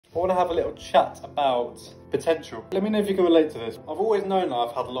I want to have a little chat about potential. Let me know if you can relate to this. I've always known that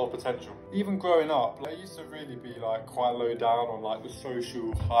I've had a lot of potential. Even growing up, I used to really be like quite low down on like the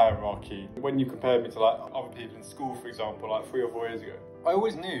social hierarchy. When you compare me to like other people in school, for example, like 3 or 4 years ago, I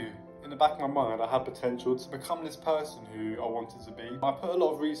always knew in the back of my mind I had potential to become this person who I wanted to be. I put a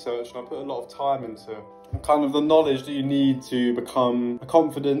lot of research and I put a lot of time into kind of the knowledge that you need to become a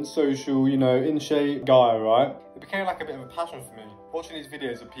confident, social, you know, in shape guy, right? It became like a bit of a passion for me. Watching these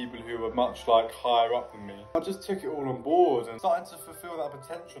videos of people who were much like higher up than me, I just took it all on board and started to fulfill that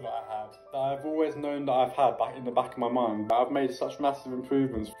potential that I had, that I've always known that I've had back in the back of my mind. I've made such massive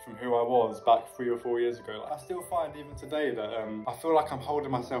improvements from who I was back 3 or 4 years ago. Like, I still find even today that I feel like I'm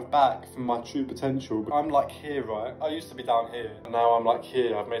holding myself back from my true potential. I'm like here, right? I used to be down here and now I'm like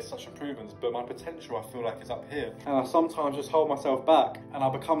here. I've made such improvements, but my potential I feel like is up here. And I sometimes just hold myself back and I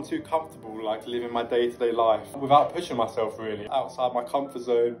become too comfortable like living my day-to-day life without pushing myself really outside my comfort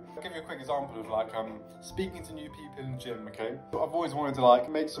zone. I'll give you a quick example of like speaking to new people in the gym, okay? I've always wanted to like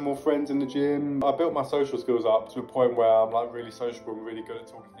make some more friends in the gym. I built my social skills up to a point where I'm like really sociable and really good at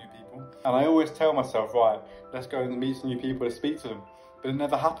talking to new people. And I always tell myself, right, let's go and meet some new people to speak to them. But it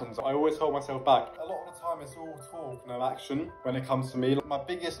never happens. I always hold myself back. A lot of the time it's all talk, no action when it comes to me. My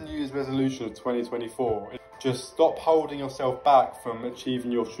biggest New Year's resolution of 2024 is just stop holding yourself back from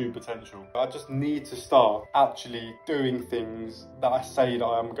achieving your true potential. I just need to start actually doing things that I say that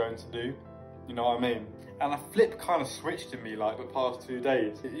I'm going to do. You know what I mean? And a flip kind of switched in me like the past 2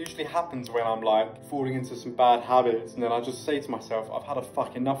 days. It usually happens when I'm like falling into some bad habits and then I just say to myself, I've had a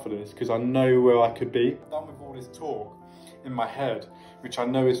fuck enough of this because I know where I could be. I'm done with all this talk in my head, which I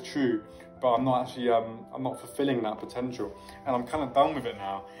know is true, but I'm not actually, I'm not fulfilling that potential. And I'm kind of done with it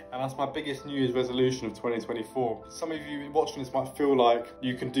now. And that's my biggest New Year's resolution of 2024. Some of you watching this might feel like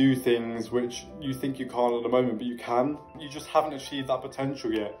you can do things which you think you can't at the moment, but you can. You just haven't achieved that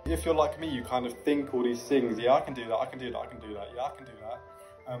potential yet. If you're like me, you kind of think all these things, yeah, I can do that, I can do that, I can do that, yeah, I can do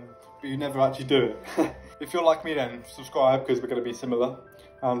that. But you never actually do it. If you're like me then, subscribe because we're going to be similar.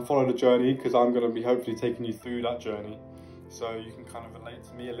 And follow the journey because I'm going to be hopefully taking you through that journey. So you can kind of relate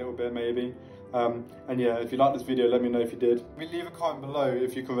to me a little bit maybe. And yeah, if you like this video, let me know if you did. Leave a comment below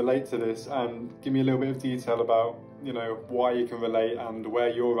if you can relate to this and give me a little bit of detail about, you know, why you can relate and where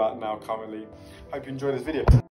you're at now currently. Hope you enjoyed this video.